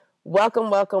Welcome,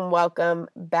 welcome, welcome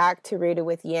back to Read It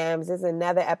with Yams. This is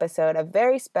another episode, a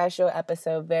very special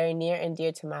episode, very near and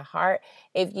dear to my heart.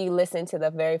 If you listen to the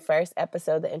very first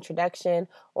episode, the introduction,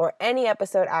 or any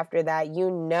episode after that, you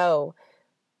know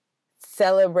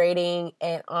celebrating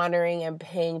and honoring and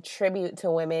paying tribute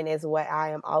to women is what I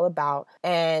am all about.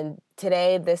 And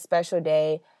today, this special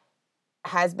day,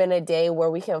 has been a day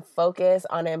where we can focus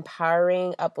on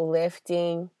empowering,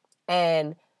 uplifting,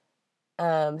 and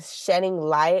shedding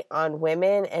light on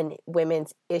women and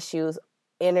women's issues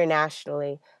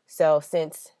internationally. So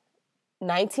since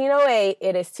 1908,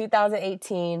 it is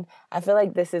 2018. I feel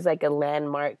like this is like a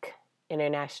landmark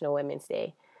International Women's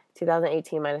Day.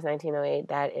 2018 minus 1908,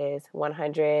 that is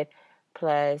 100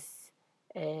 plus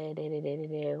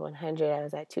 100. I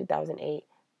was at 2008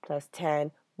 plus 10.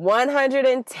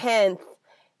 110th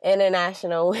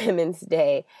International Women's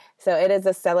Day. So it is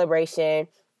a celebration.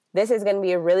 This is going to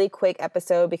be a really quick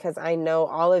episode because I know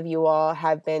all of you all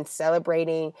have been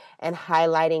celebrating and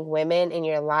highlighting women in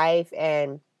your life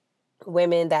and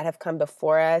women that have come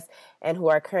before us and who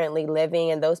are currently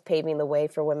living and those paving the way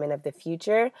for women of the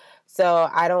future. So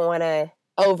I don't want to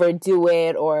overdo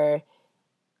it or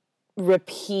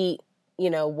repeat,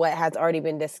 what has already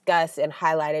been discussed and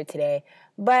highlighted today.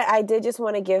 But I did just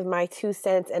want to give my 2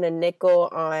 cents and a nickel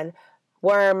on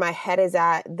where my head is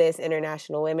at this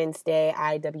International Women's Day,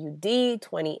 IWD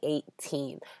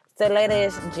 2018. So let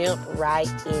us jump right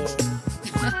in.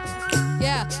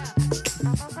 Yeah.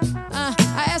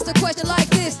 I asked a question like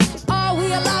this. Are we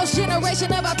a lost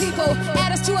generation of our people?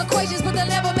 Add us to equations, but they'll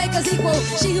never make us equal.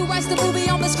 She who writes the movie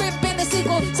on the script and the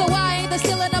sequel. So why ain't the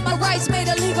stealing of my rights made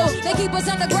illegal? They keep us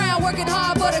underground, working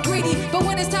hard for the greedy. But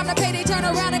when it's time to pay, they turn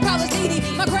around and call us needy.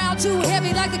 My crown too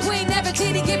heavy like the Queen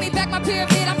Nefertiti. Give me back my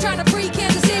pyramid, I'm trying to free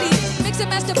Kansas City. Mix and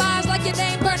master minds like your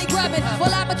name Bernie Grubbin.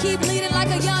 Well, I'ma keep leading like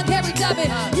a young Harry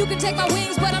Dubbin. You can take my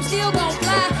wings, but I'm still gon'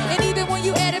 fly. And even when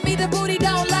you edit me, the booty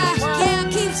don't lie. Yeah,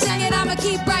 keep singing, I'ma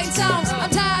keep writing songs. I'm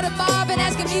tired of Marvin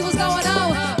asking me what's going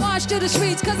on. March to the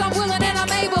streets, cause I'm willing and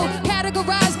I'm able.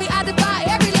 Categorize me, I defy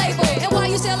every label. And while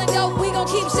you selling dope, we gon'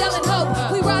 keep selling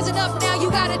hope. We rising up now,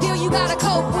 you gotta deal, you gotta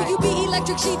cope. Will you be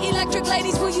electric sheep, electric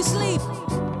ladies, will you sleep?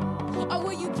 Or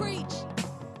will you preach?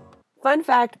 Fun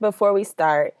fact before we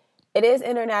start, it is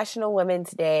International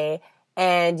Women's Day,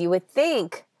 and you would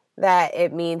think that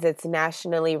it means it's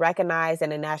nationally recognized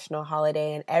and a national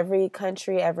holiday in every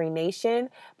country, every nation,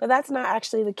 but that's not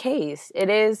actually the case. It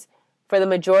is for the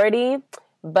majority,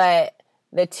 but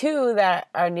the two that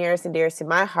are nearest and dearest to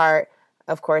my heart,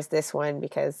 of course, this one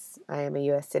because I am a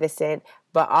U.S. citizen,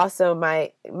 but also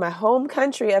my home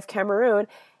country of Cameroon,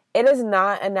 it is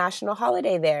not a national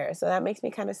holiday there, so that makes me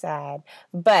kind of sad.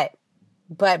 But,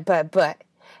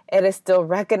 it is still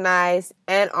recognized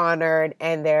and honored,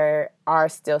 and there are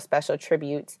still special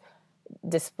tributes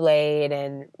displayed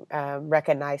and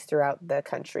recognized throughout the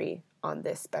country on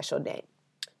this special day.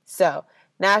 So,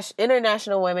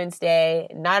 International Women's Day,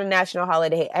 not a national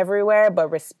holiday everywhere, but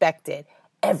respected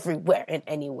everywhere and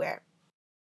anywhere.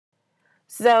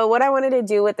 So, what I wanted to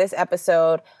do with this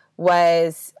episode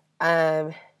was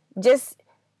just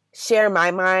share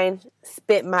my mind,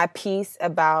 spit my piece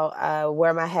about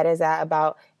where my head is at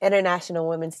about International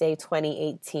Women's Day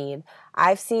 2018.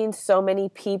 I've seen so many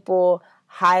people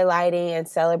highlighting and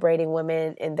celebrating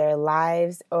women in their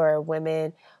lives or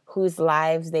women whose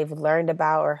lives they've learned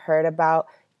about or heard about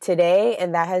today,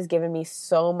 and that has given me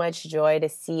so much joy to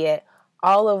see it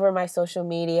all over my social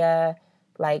media,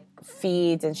 like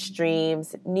feeds and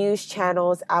streams, news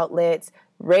channels, outlets,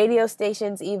 radio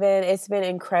stations even. It's been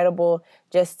incredible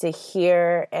just to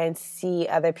hear and see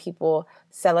other people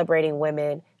celebrating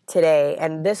women today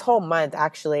and this whole month,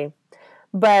 actually.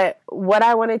 But what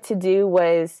I wanted to do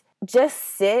was just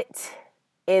sit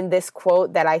in this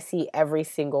quote that I see every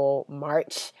single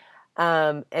March.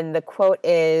 And the quote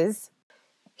is,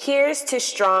 "Here's to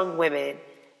strong women.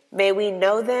 May we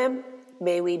know them,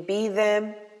 may we be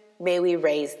them, may we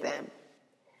raise them."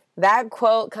 That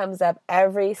quote comes up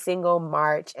every single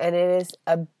March, and it is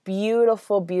a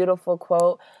beautiful, beautiful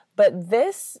quote. But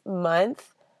this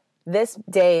month, this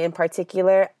day in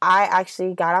particular, I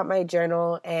actually got out my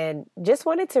journal and just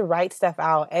wanted to write stuff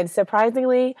out. And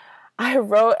surprisingly, I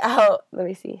wrote out, let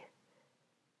me see.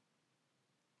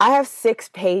 I have 6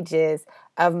 pages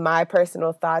of my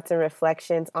personal thoughts and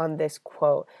reflections on this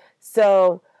quote.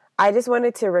 So I just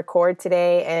wanted to record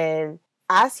today and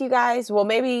ask you guys, well,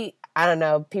 maybe, I don't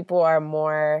know, people are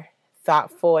more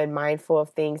thoughtful and mindful of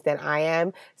things than I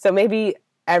am. So maybe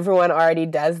everyone already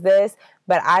does this,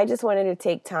 but I just wanted to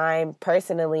take time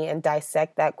personally and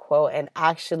dissect that quote and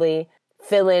actually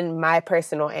fill in my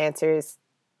personal answers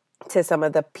to some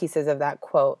of the pieces of that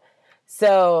quote.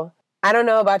 So I don't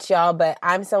know about y'all, but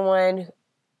I'm someone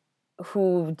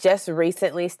who just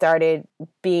recently started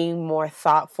being more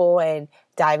thoughtful and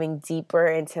diving deeper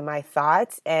into my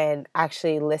thoughts and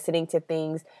actually listening to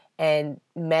things and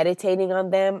meditating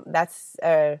on them. That's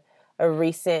a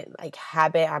recent like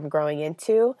habit I'm growing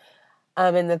into.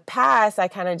 In the past, I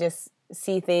kind of just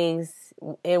see things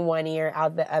in one ear,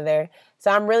 out the other. So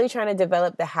I'm really trying to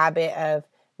develop the habit of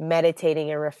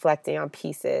meditating and reflecting on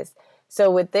pieces. So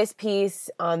with this piece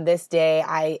on this day,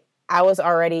 I was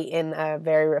already in a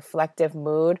very reflective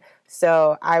mood.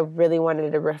 So I really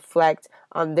wanted to reflect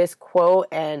on this quote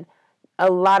and a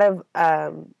lot of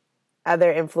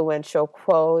other influential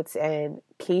quotes and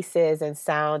pieces and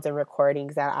sounds and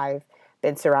recordings that I've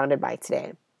been surrounded by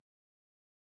today.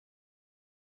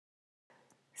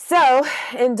 So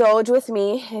indulge with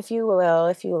me, if you will,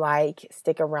 if you like,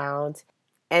 stick around.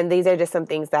 And these are just some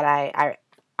things that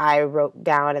I wrote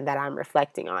down and that I'm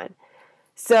reflecting on.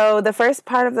 So the first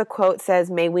part of the quote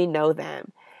says, "May we know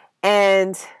them."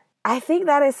 And I think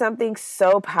that is something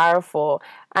so powerful.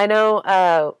 I know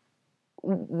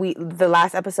the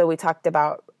last episode we talked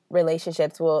about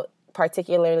relationships, well,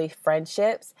 particularly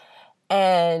friendships.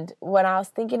 And when I was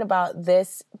thinking about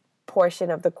this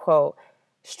portion of the quote,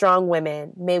 strong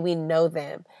women, may we know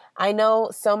them. I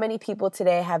know so many people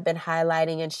today have been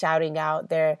highlighting and shouting out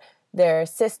their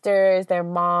sisters, their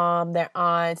mom, their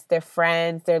aunts, their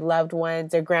friends, their loved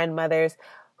ones, their grandmothers,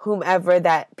 whomever,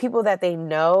 that people that they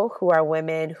know who are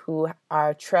women, who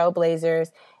are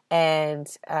trailblazers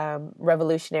and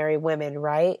revolutionary women,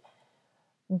 right?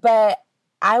 But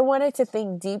I wanted to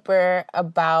think deeper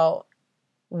about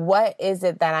what is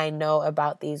it that I know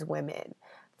about these women.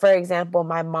 For example,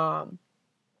 my mom.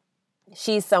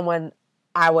 She's someone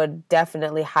I would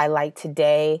definitely highlight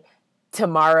today,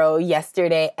 tomorrow,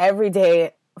 yesterday, every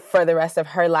day for the rest of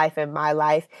her life and my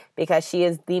life, because she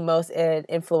is the most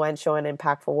influential and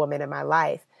impactful woman in my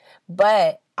life.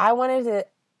 But I wanted to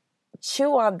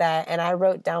chew on that, and I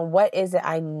wrote down, what is it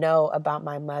I know about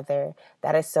my mother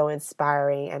that is so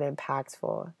inspiring and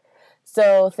impactful?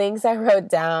 So things I wrote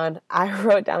down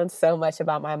so much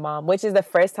about my mom, which is the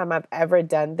first time I've ever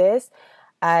done this.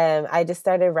 I just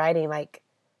started writing, like,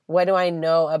 what do I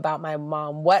know about my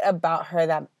mom? What about her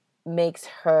that makes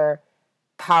her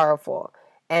powerful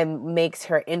and makes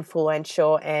her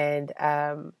influential and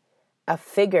a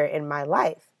figure in my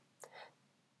life?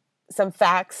 Some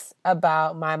facts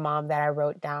about my mom that I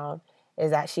wrote down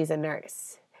is that she's a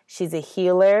nurse. She's a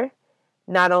healer,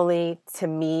 not only to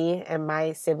me and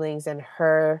my siblings and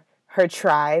her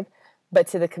tribe, but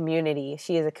to the community.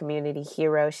 She is a community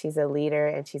hero. She's a leader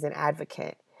and she's an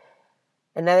advocate.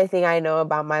 Another thing I know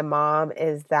about my mom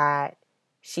is that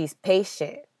she's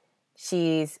patient.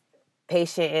 She's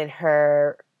patient in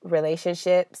her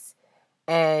relationships,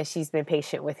 and she's been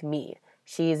patient with me.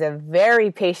 She's a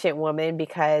very patient woman,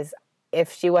 because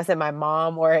if she wasn't my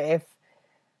mom, or if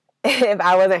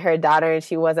I wasn't her daughter and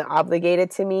she wasn't obligated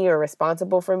to me or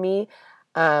responsible for me,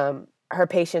 her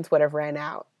patience would have ran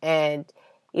out. And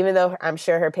even though I'm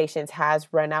sure her patience has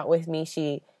run out with me,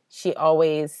 she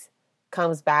always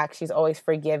comes back. She's always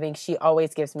forgiving. She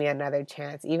always gives me another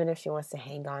chance. Even if she wants to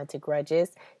hang on to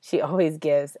grudges, she always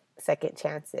gives second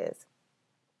chances.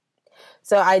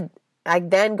 So I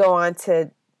then go on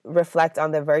to reflect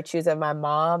on the virtues of my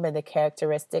mom and the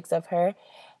characteristics of her.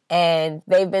 And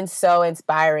they've been so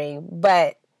inspiring.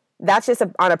 But that's just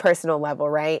on a personal level,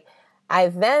 right? I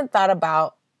then thought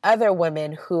about other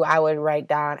women who I would write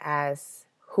down as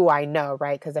who I know,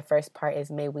 right? Because the first part is,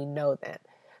 may we know them.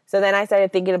 So then I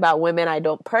started thinking about women I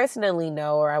don't personally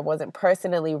know, or I wasn't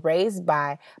personally raised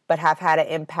by, but have had an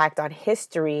impact on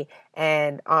history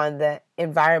and on the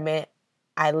environment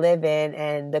I live in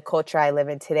and the culture I live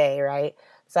in today, right?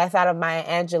 So I thought of Maya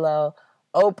Angelou,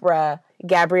 Oprah,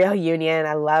 Gabrielle Union.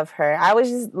 I love her. I was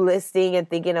just listing and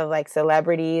thinking of like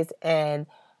celebrities and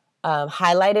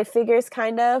highlighted figures,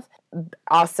 kind of.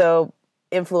 Also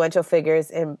influential figures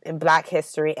in Black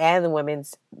history and the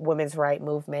women's right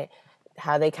movement,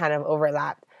 how they kind of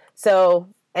overlapped. So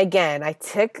again, I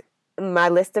took my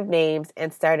list of names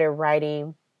and started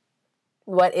writing,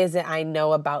 what is it I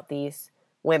know about these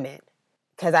women?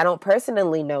 Because I don't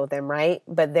personally know them, right?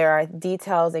 But there are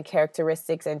details and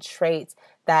characteristics and traits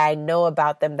that I know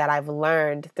about them that I've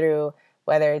learned through,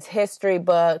 whether it's history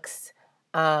books,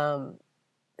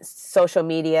 social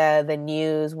media, the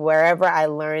news, wherever I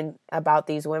learn about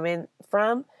these women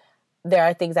from, there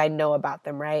are things I know about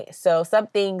them, right? So some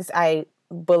things I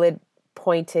bullet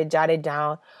pointed, jotted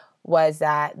down, was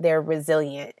that they're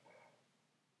resilient.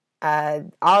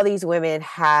 All these women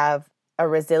have a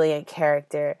resilient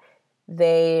character.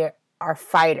 They are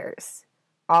fighters.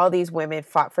 all these women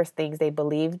fought for things they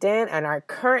believed in and are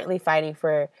currently fighting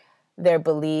for their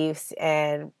beliefs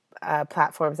and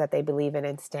platforms that they believe in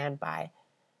and stand by.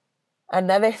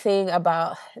 Another thing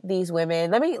about these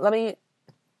women, let me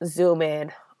zoom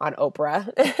in on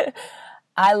Oprah.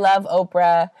 I love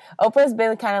Oprah. Oprah's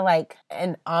been kind of like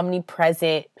an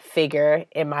omnipresent figure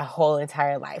in my whole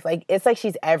entire life. Like, it's like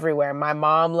she's everywhere. My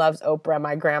mom loves Oprah.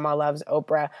 My grandma loves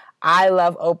Oprah. I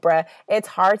love Oprah. It's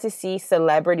hard to see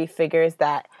celebrity figures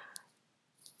that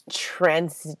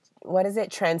transcends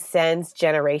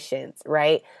generations,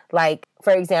 right? Like,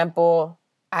 for example,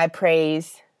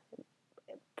 praise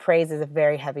is a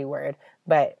very heavy word,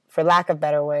 but for lack of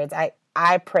better words,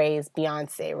 I praise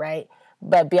Beyonce, right?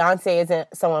 But Beyonce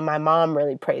isn't someone my mom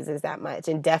really praises that much,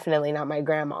 and definitely not my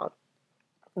grandma.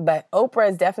 But Oprah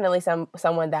is definitely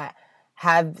someone that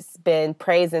has been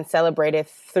praised and celebrated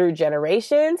through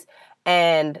generations,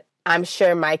 and I'm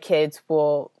sure my kids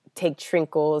will take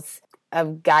trinkles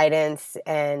of guidance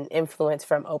and influence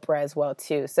from Oprah as well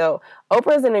too. So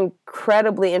Oprah is an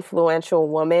incredibly influential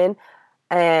woman,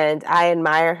 and I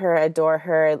admire her, adore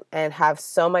her, and have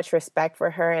so much respect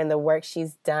for her and the work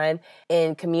she's done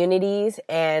in communities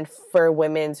and for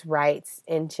women's rights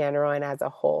in general and as a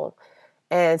whole.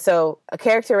 And so a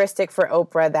characteristic for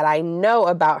Oprah that I know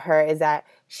about her is that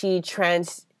she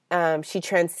transcends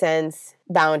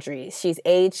boundaries. She's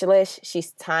ageless,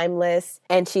 she's timeless,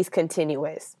 and she's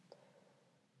continuous.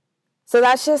 So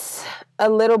that's just a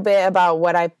little bit about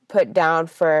what I put down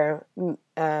for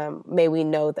May We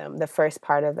Know Them, the first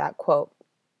part of that quote.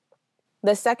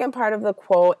 The second part of the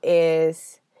quote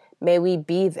is, may we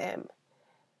be them.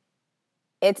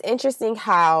 It's interesting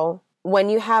how when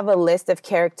you have a list of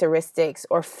characteristics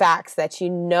or facts that you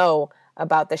know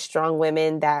about the strong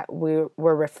women that we're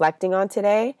reflecting on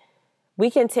today,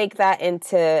 we can take that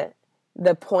into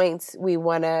the points we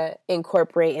want to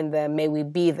incorporate in the may we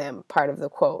be them part of the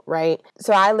quote, right?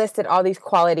 So I listed all these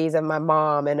qualities of my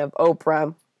mom and of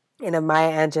Oprah and of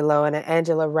Maya Angelou and of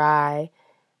Angela Rye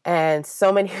and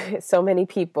so many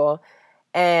people.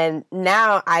 And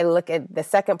now I look at the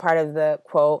second part of the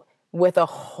quote with a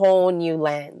whole new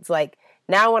lens. Like,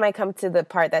 now when I come to the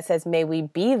part that says may we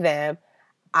be them,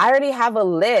 I already have a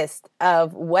list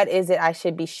of what is it I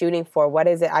should be shooting for? What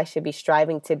is it I should be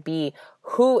striving to be?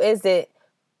 Who is it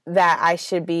that I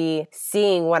should be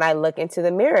seeing when I look into the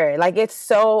mirror? Like,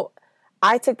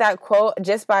 I took that quote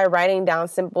just by writing down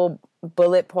simple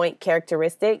bullet point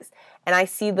characteristics, and I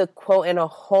see the quote in a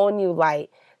whole new light.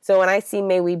 So when I see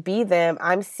may we be them,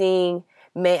 I'm seeing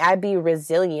may I be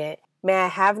resilient. May I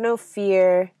have no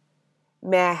fear.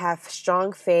 May I have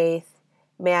strong faith.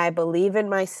 May I believe in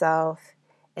myself.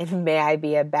 And may I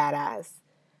be a badass.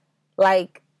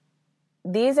 Like,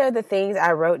 these are the things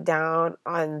I wrote down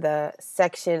on the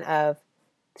section of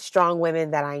strong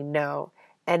women that I know.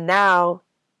 And now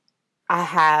I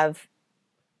have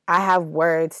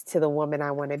words to the woman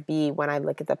I want to be when I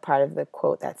look at the part of the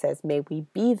quote that says, may we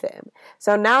be them.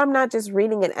 So now I'm not just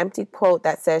reading an empty quote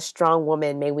that says strong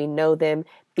woman, may we know them,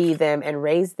 be them, and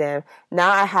raise them.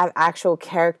 Now I have actual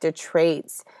character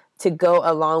traits to go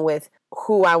along with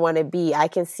who I want to be. I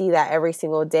can see that every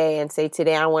single day and say,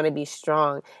 today I want to be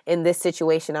strong. In this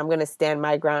situation, I'm going to stand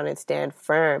my ground and stand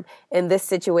firm. In this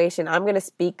situation, I'm going to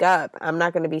speak up. I'm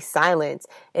not going to be silent.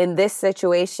 In this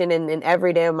situation and in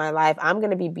every day of my life, I'm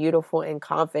going to be beautiful and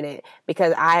confident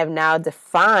because I have now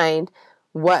defined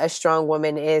what a strong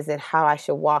woman is and how I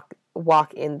should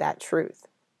walk in that truth.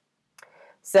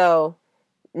 So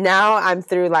now I'm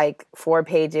through like 4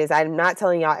 pages. I'm not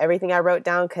telling y'all everything I wrote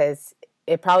down because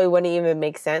it probably wouldn't even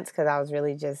make sense because I was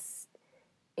really just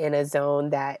in a zone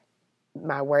that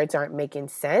my words aren't making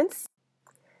sense.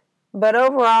 But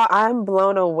overall, I'm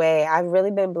blown away. I've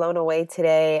really been blown away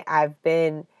today. I've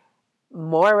been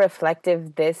more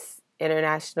reflective this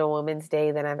International Women's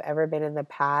Day than I've ever been in the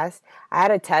past. I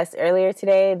had a test earlier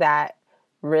today that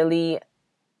really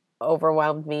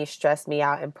overwhelmed me, stressed me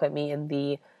out, and put me in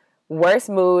the worst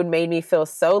mood, made me feel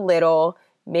so little,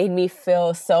 made me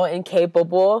feel so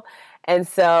incapable. And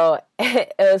so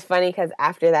it was funny because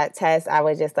after that test, I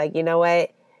was just like, you know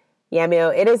what,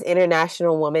 Yamio, it is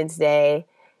International Women's Day.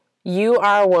 You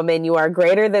are a woman. You are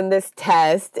greater than this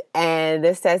test. And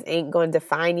this test ain't going to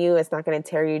define you. It's not going to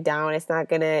tear you down. It's not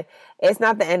the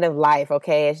end of life,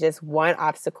 okay? It's just one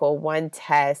obstacle, one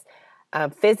test.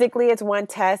 Physically, it's one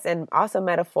test. And also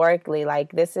metaphorically,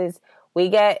 like we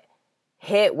get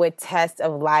hit with tests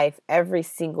of life every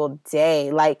single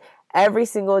day. Like, every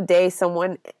single day,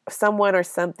 someone or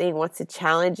something wants to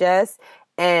challenge us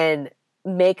and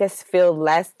make us feel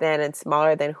less than and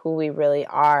smaller than who we really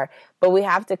are. But we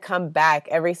have to come back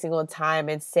every single time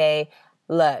and say,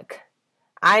 look,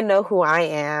 I know who I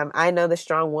am. I know the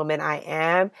strong woman I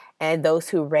am, and those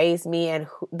who raised me, and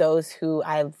those who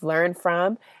I've learned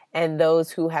from, and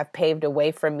those who have paved a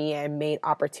way for me and made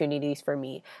opportunities for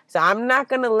me. So I'm not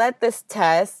going to let this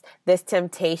test, this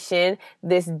temptation,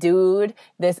 this dude,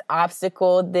 this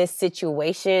obstacle, this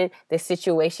situationship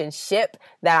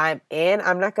that I'm in,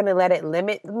 I'm not going to let it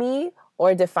limit me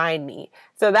or define me.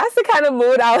 So that's the kind of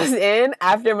mood I was in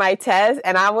after my test.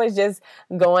 And I was just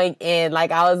going in,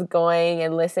 like I was going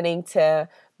and listening to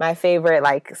my favorite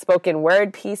like spoken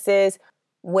word pieces,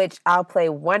 which I'll play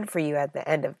one for you at the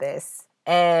end of this.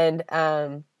 And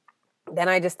then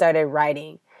I just started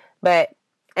writing. But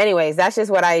anyways, that's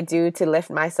just what I do to lift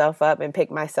myself up and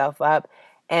pick myself up.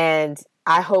 And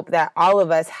I hope that all of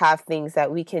us have things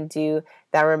that we can do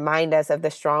that remind us of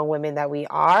the strong women that we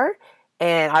are,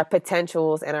 and our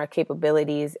potentials and our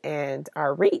capabilities and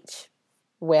our reach.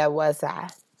 Where was I?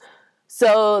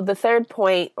 So the third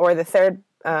point, or the third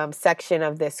section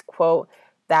of this quote,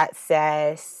 that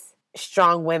says,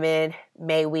 strong women,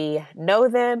 may we know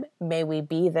them, may we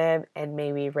be them, and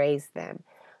may we raise them.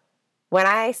 When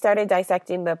I started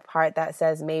dissecting the part that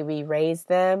says, may we raise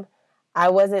them, I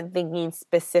wasn't thinking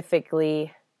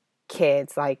specifically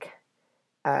kids, like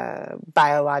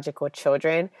biological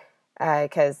children,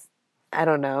 because I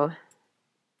don't know,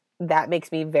 that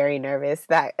makes me very nervous.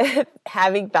 That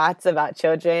having thoughts about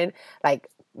children, like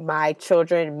my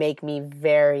children, make me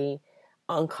very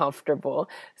uncomfortable.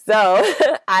 So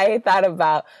I thought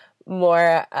about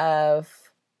more of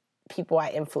people I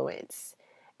influence.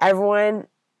 Everyone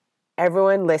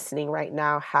listening right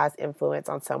now has influence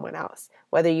on someone else.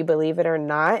 Whether you believe it or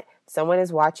not, someone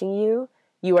is watching you.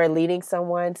 You are leading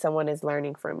someone. Someone is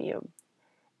learning from you.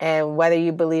 And whether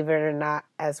you believe it or not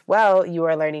as well, you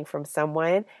are learning from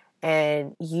someone,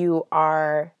 and you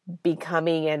are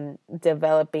becoming and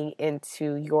developing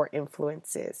into your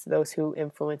influences, those who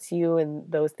influence you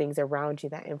and those things around you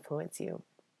that influence you.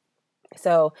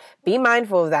 So be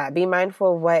mindful of that. Be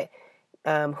mindful of what,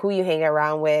 who you hang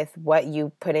around with, what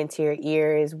you put into your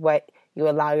ears, what you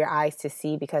allow your eyes to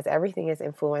see, because everything is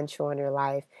influential in your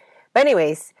life. But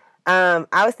anyways, I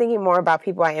was thinking more about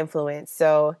people I influence.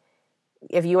 So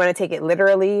if you want to take it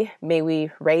literally, may we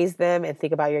raise them, and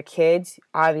think about your kids.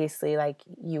 Obviously, like,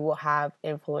 you will have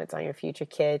influence on your future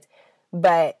kids.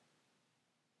 But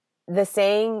the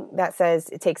saying that says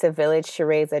it takes a village to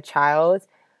raise a child,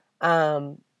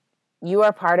 you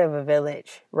are part of a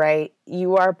village, right?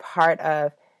 You are part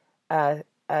of a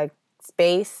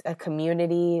space, a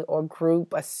community or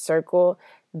group, a circle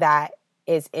that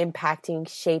is impacting,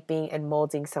 shaping, and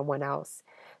molding someone else.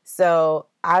 So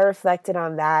I reflected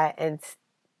on that and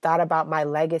thought about my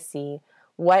legacy.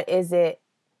 What is it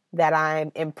that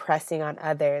I'm impressing on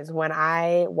others? When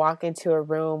I walk into a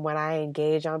room, when I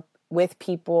engage with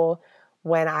people,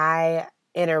 when I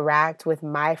interact with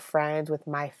my friends, with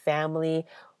my family,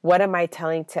 what am I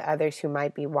telling to others who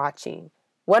might be watching?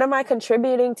 What am I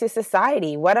contributing to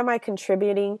society? What am I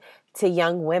contributing to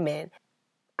young women?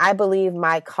 I believe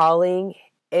my calling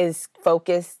is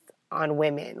focused on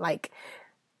women. Like,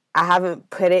 I haven't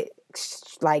put it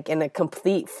like in a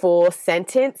complete full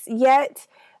sentence yet,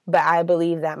 but I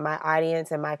believe that my audience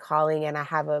and my calling, and I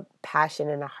have a passion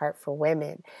and a heart for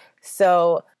women.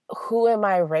 So who am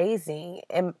I raising?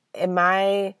 Am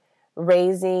I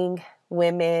raising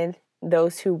women,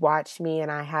 those who watch me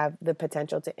and I have the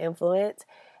potential to influence?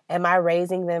 Am I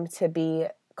raising them to be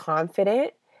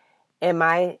confident? Am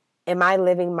I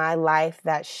living my life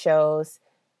that shows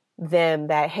them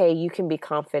that, hey, you can be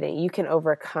confident, you can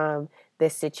overcome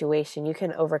this situation, you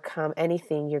can overcome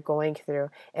anything you're going through?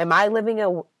 Am I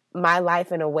living my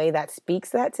life in a way that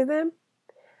speaks that to them?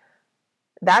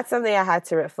 That's something I had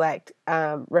to reflect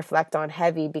on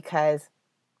heavy, because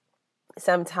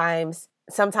sometimes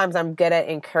I'm good at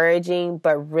encouraging,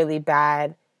 but really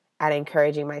bad at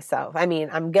encouraging myself. I mean,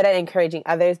 I'm good at encouraging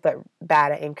others, but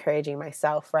bad at encouraging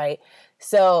myself, right?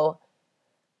 So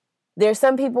there's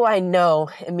some people I know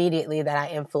immediately that I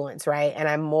influence, right? And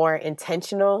I'm more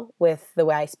intentional with the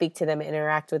way I speak to them and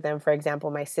interact with them. For example,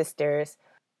 my sisters,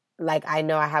 like, I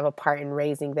know I have a part in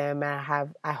raising them,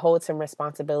 and I hold some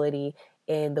responsibility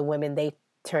in the women they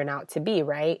turn out to be,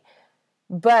 right?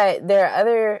 But there are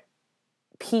other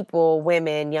people,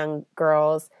 women, young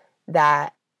girls,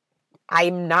 that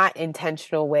I'm not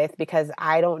intentional with because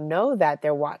I don't know that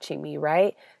they're watching me,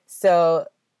 right? So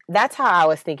that's how I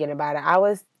was thinking about it. I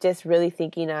was just really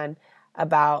thinking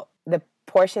about the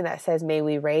portion that says, may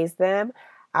we raise them.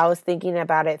 I was thinking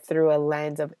about it through a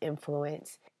lens of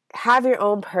influence. Have your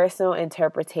own personal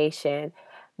interpretation,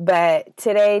 but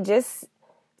today just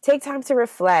take time to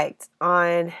reflect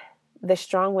on the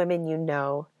strong women you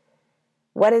know,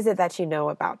 What is it that you know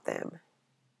about them?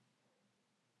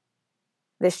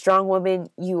 The strong woman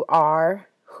you are,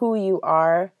 who you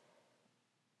are.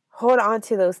 Hold on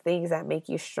to those things that make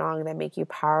you strong, that make you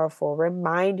powerful.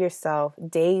 Remind yourself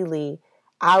daily,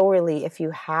 hourly, if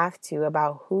you have to,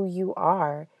 about who you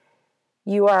are.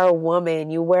 You are a woman.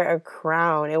 You wear a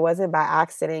crown. It wasn't by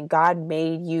accident. God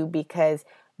made you because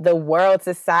the world,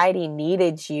 society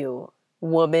needed you,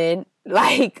 woman.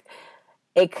 Like,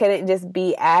 it couldn't just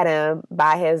be Adam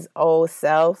by his old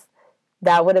self.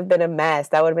 That would have been a mess.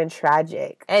 That would have been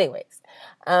tragic. Anyways,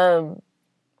 only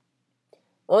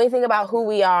thing about who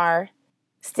we are,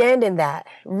 stand in that.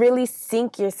 Really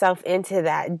sink yourself into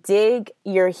that. Dig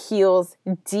your heels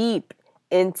deep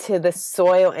into the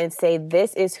soil and say,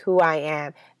 this is who I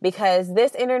am. Because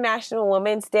this International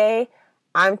Women's Day,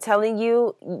 I'm telling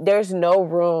you, there's no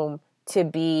room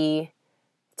to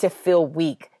feel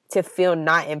weak, to feel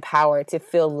not empowered, to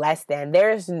feel less than.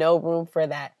 There's no room for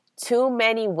that. Too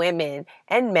many women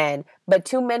and men, but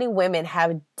too many women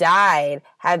have died,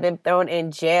 have been thrown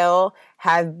in jail,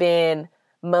 have been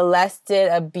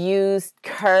molested, abused,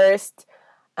 cursed,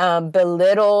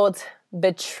 belittled,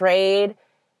 betrayed,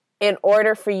 in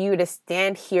order for you to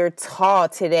stand here tall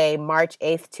today, March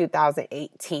 8th,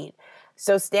 2018.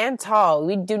 So stand tall.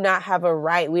 We do not have a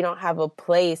right. We don't have a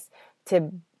place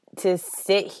to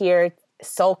sit here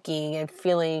sulking and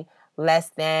feeling less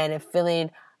than and feeling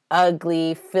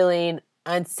ugly, feeling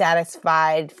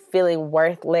unsatisfied, feeling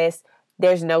worthless.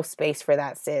 There's no space for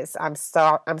that, sis. I'm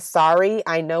sorry.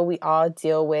 I know we all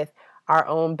deal with our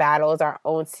own battles, our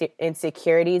own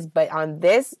insecurities. But on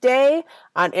this day,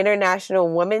 on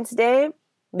International Women's Day,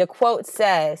 the quote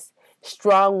says,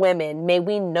 strong women, may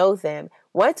we know them.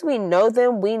 Once we know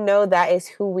them, we know that is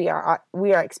who we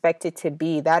are expected to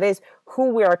be. That is who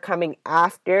we are coming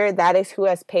after. That is who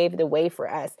has paved the way for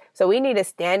us. So we need to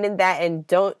stand in that and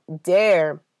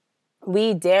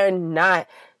we dare not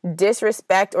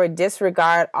disrespect or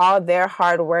disregard all their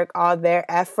hard work, all their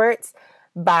efforts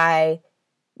by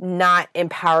not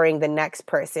empowering the next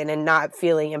person and not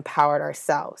feeling empowered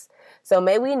ourselves. So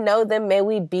may we know them, may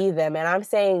we be them. And I'm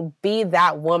saying be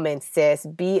that woman, sis.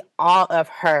 Be all of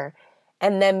her.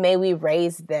 And then may we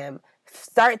raise them.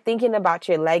 Start thinking about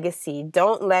your legacy.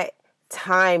 Don't let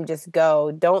time just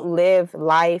go. Don't live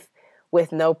life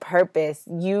with no purpose.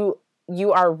 You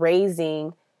are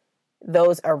raising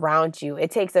those around you. It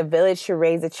takes a village to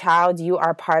raise a child. You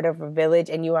are part of a village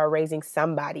and you are raising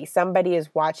somebody. Somebody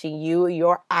is watching you.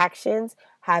 Your actions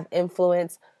have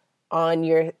influence on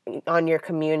your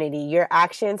community. Your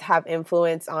actions have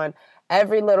influence on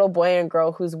every little boy and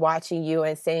girl who's watching you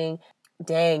and saying,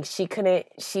 dang, she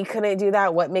couldn't do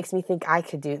that. What makes me think I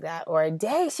could do that? Or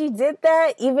dang, she did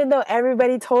that even though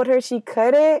everybody told her she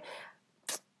couldn't.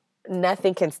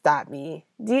 Nothing can stop me.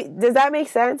 Does that make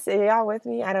sense? Are y'all with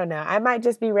me? I don't know. I might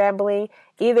just be rambling.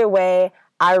 Either way,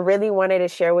 I really wanted to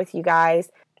share with you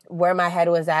guys where my head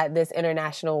was at this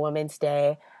International Women's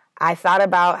Day. I thought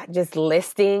about just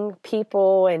listing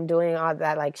people and doing all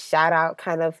that like shout out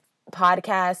kind of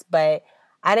podcast, but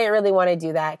I didn't really want to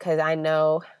do that because I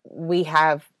know we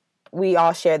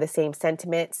all share the same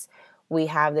sentiments. We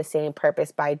have the same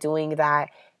purpose by doing that.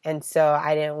 And so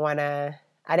I didn't want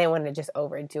to just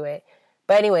overdo it.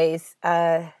 But anyways,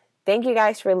 thank you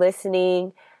guys for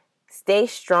listening. Stay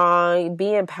strong,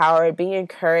 be empowered, be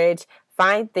encouraged.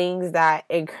 Find things that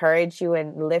encourage you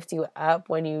and lift you up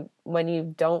when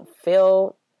you don't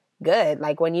feel good.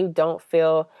 Like when you don't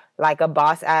feel like a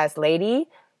boss ass lady,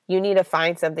 you need to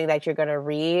find something that you're going to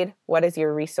read. What is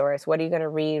your resource? What are you going to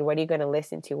read? What are you going to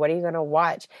listen to? What are you going to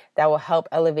watch that will help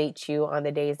elevate you on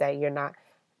the days that you're not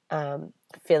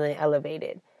feeling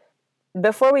elevated?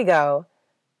 Before we go,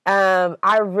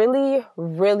 I really,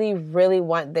 really, really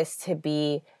want this to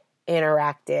be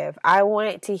interactive. I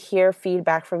want to hear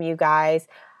feedback from you guys.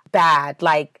 Bad,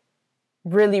 like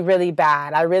really, really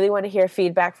bad. I really want to hear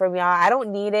feedback from y'all. I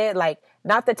don't need it, like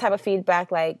not the type of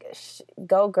feedback like,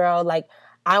 go girl. Like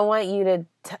I want you to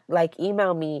like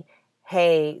email me,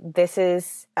 hey, this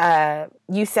is,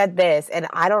 you said this, and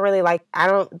I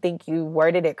don't think you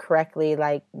worded it correctly.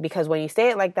 Like, because when you say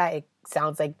it like that, it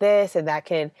sounds like this,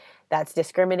 and that's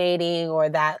discriminating, or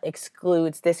that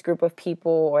excludes this group of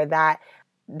people, or that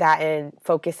and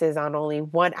focuses on only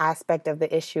one aspect of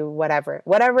the issue,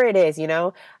 whatever it is,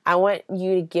 I want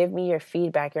you to give me your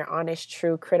feedback, your honest,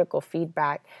 true, critical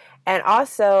feedback. And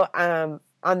also,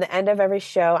 on the end of every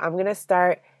show, I'm going to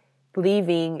start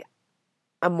leaving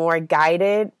a more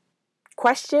guided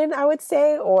question, I would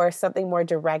say, or something more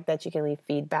direct that you can leave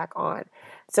feedback on.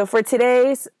 So for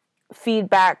today's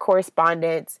feedback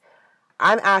correspondence,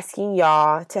 I'm asking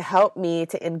y'all to help me,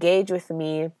 to engage with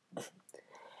me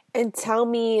And tell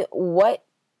me, what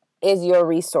is your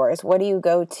resource? What do you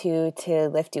go to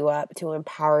lift you up, to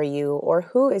empower you? Or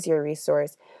who is your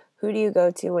resource? Who do you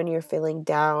go to when you're feeling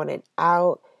down and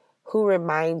out? Who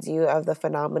reminds you of the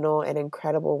phenomenal and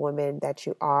incredible woman that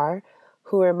you are?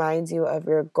 Who reminds you of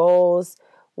your goals?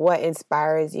 What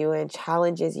inspires you and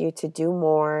challenges you to do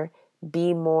more,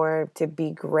 to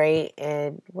be great,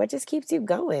 and what just keeps you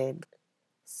going?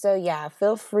 So, yeah,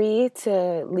 feel free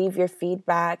to leave your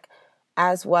feedback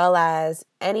as well as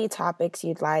any topics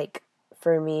you'd like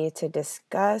for me to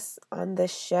discuss on the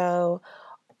show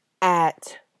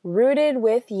at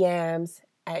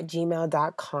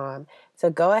rootedwithyams@gmail.com. So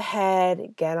go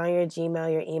ahead, get on your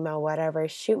Gmail, your email, whatever.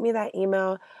 Shoot me that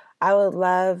email. I would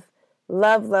love,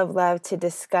 love, love, love to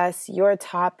discuss your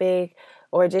topic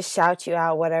or just shout you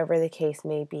out, whatever the case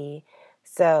may be.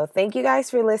 So thank you guys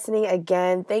for listening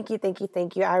again. Thank you, thank you,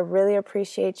 thank you. I really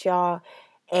appreciate y'all.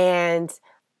 And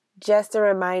just a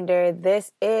reminder,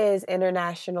 this is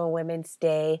International Women's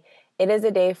Day. It is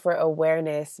a day for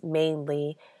awareness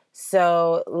mainly.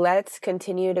 So let's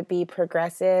continue to be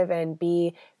progressive and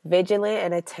be vigilant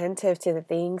and attentive to the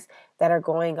things that are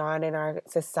going on in our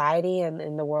society and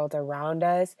in the world around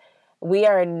us. We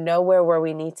are nowhere where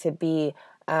we need to be.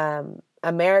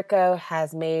 America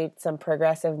has made some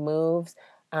progressive moves,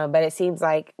 but it seems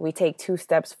like we take 2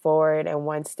 steps forward and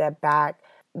 1 step back.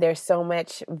 There's so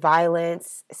much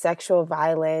violence, sexual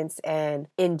violence, and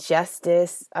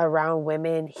injustice around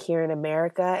women here in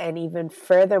America, and even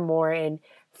furthermore and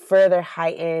further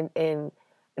heightened in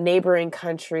neighboring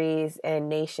countries and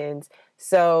nations.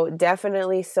 So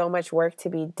definitely so much work to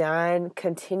be done.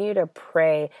 Continue to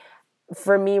pray.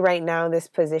 For me right now in this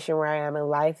position where I am in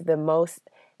life, the most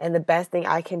and the best thing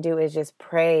I can do is just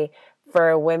pray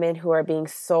for women who are being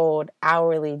sold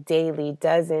hourly, daily.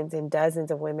 Dozens and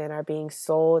dozens of women are being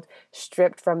sold,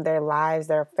 stripped from their lives,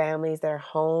 their families, their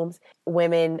homes.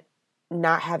 Women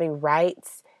not having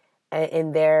rights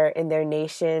in their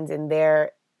nations, in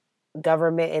their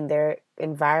government, in their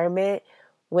environment.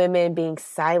 Women being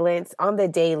silenced on the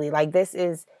daily. Like, this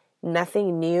is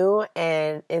nothing new,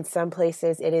 and in some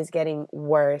places it is getting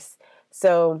worse.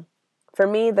 So for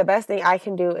me, the best thing I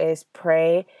can do is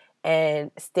pray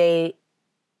and stay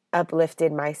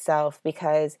uplifted myself,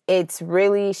 because it's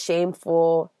really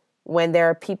shameful when there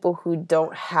are people who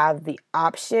don't have the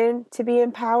option to be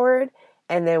empowered,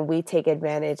 and then we take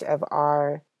advantage of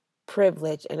our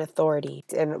privilege and authority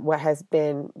and what has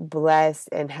been blessed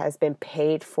and has been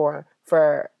paid for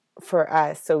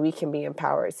us so we can be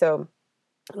empowered. So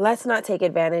let's not take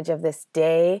advantage of this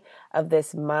day, of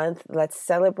this month. Let's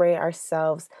celebrate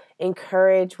ourselves,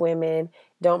 encourage women,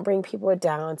 don't bring people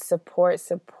down, support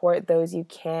those you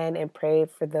can, and pray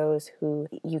for those who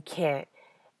you can't.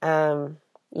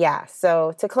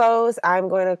 So to close, I'm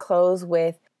going to close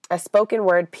with a spoken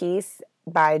word piece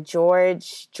by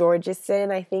George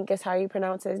Georgeson, I think is how you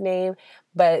pronounce his name.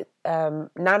 But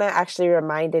Nana actually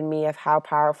reminded me of how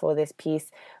powerful this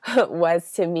piece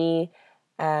was to me.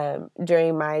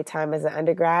 During my time as an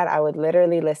undergrad, I would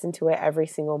literally listen to it every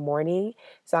single morning.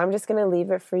 So I'm just going to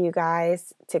leave it for you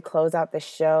guys to close out the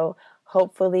show.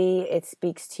 Hopefully it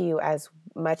speaks to you as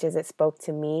much as it spoke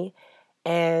to me.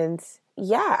 And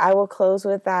yeah, I will close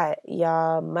with that.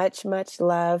 Y'all, much, much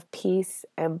love, peace,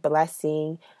 and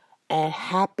blessing. And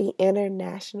happy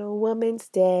International Women's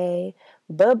Day.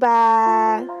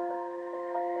 Bye-bye.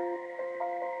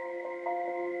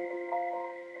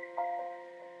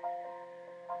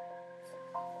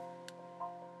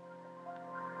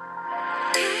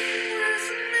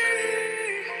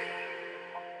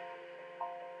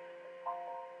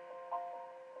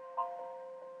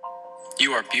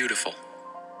 You are beautiful.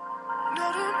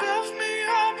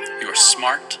 You are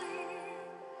smart.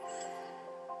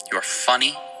 You are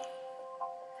funny.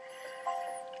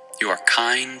 You are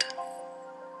kind.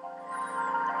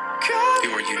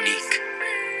 You are unique.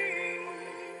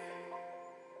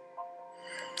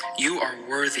 You are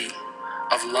worthy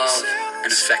of love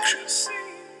and affection.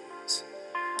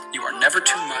 You are never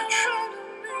too much,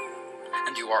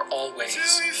 and you are always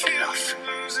enough.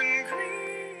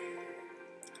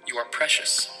 You are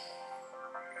precious.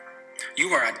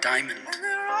 You are a diamond, a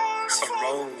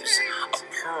rose, a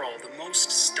pearl, the most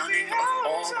stunning of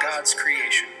all God's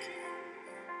creation.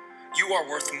 You are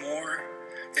worth more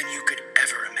than you could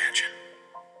ever imagine.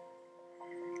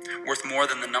 Worth more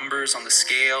than the numbers on the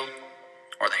scale,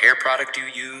 or the hair product you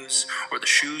use, or the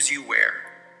shoes you wear.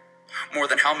 More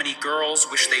than how many girls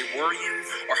wish they were you,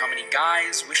 or how many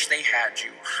guys wish they had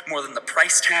you. More than the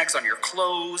price tags on your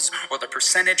clothes, or the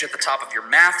percentage at the top of your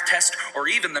math test, or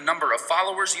even the number of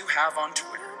followers you have on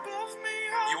Twitter.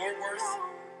 Your worth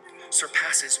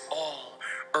surpasses all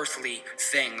earthly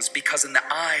things, because in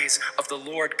the eyes of the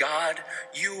Lord God,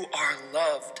 you are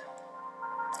loved,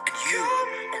 and you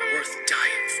are worth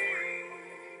dying for.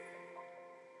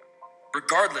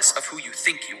 Regardless of who you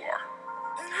think you are,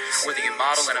 whether you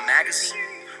model in a magazine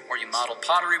or you model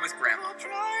pottery with grandma,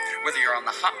 whether you're on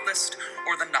the hot list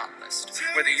or the not list,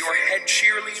 whether you're head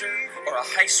cheerleader or a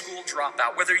high school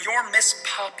dropout, whether you're Miss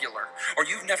Popular or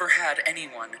you've never had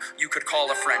anyone you could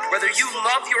call a friend, whether you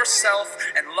love yourself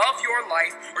and love your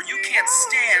life or you can't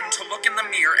stand to look in the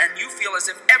mirror and you feel as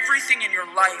if everything in your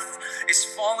life is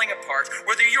falling apart,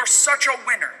 whether you're such a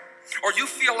winner or you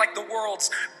feel like the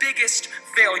world's biggest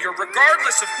failure,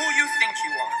 regardless of who you think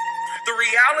you are, the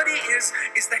reality is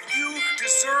that you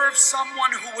deserve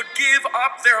someone who would give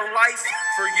up their life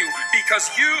for you, because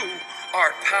you are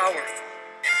powerful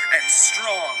and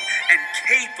strong and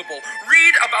capable.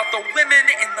 Read about the women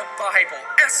in the Bible: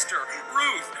 Esther,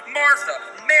 Ruth,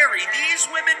 Martha, Mary. These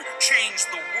women changed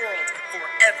the world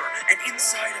forever. And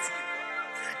inside of you,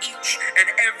 each and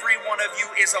every one of you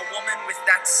is a woman with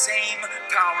that same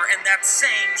power and that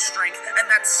same strength and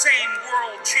that same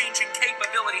world-changing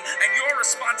capability. And your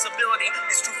responsibility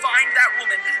is to find that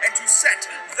woman and to set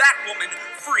that woman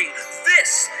free.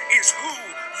 This is who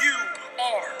you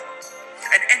are.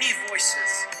 And any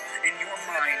voices in your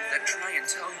mind that try and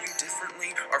tell you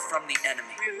differently are from the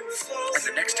enemy. And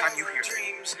the next time you hear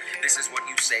them, this is what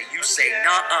you say. You say,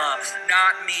 "Nuh-uh,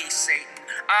 not me, Satan.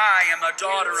 I am a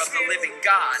daughter of the living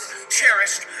God,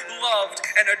 cherished, loved,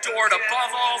 and adored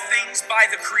above all things by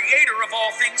the Creator of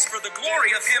all things, for the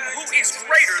glory of Him who is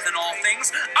greater than all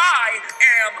things. I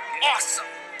am awesome."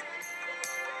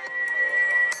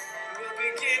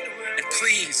 And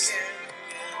please,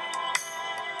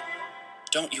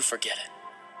 don't you forget it.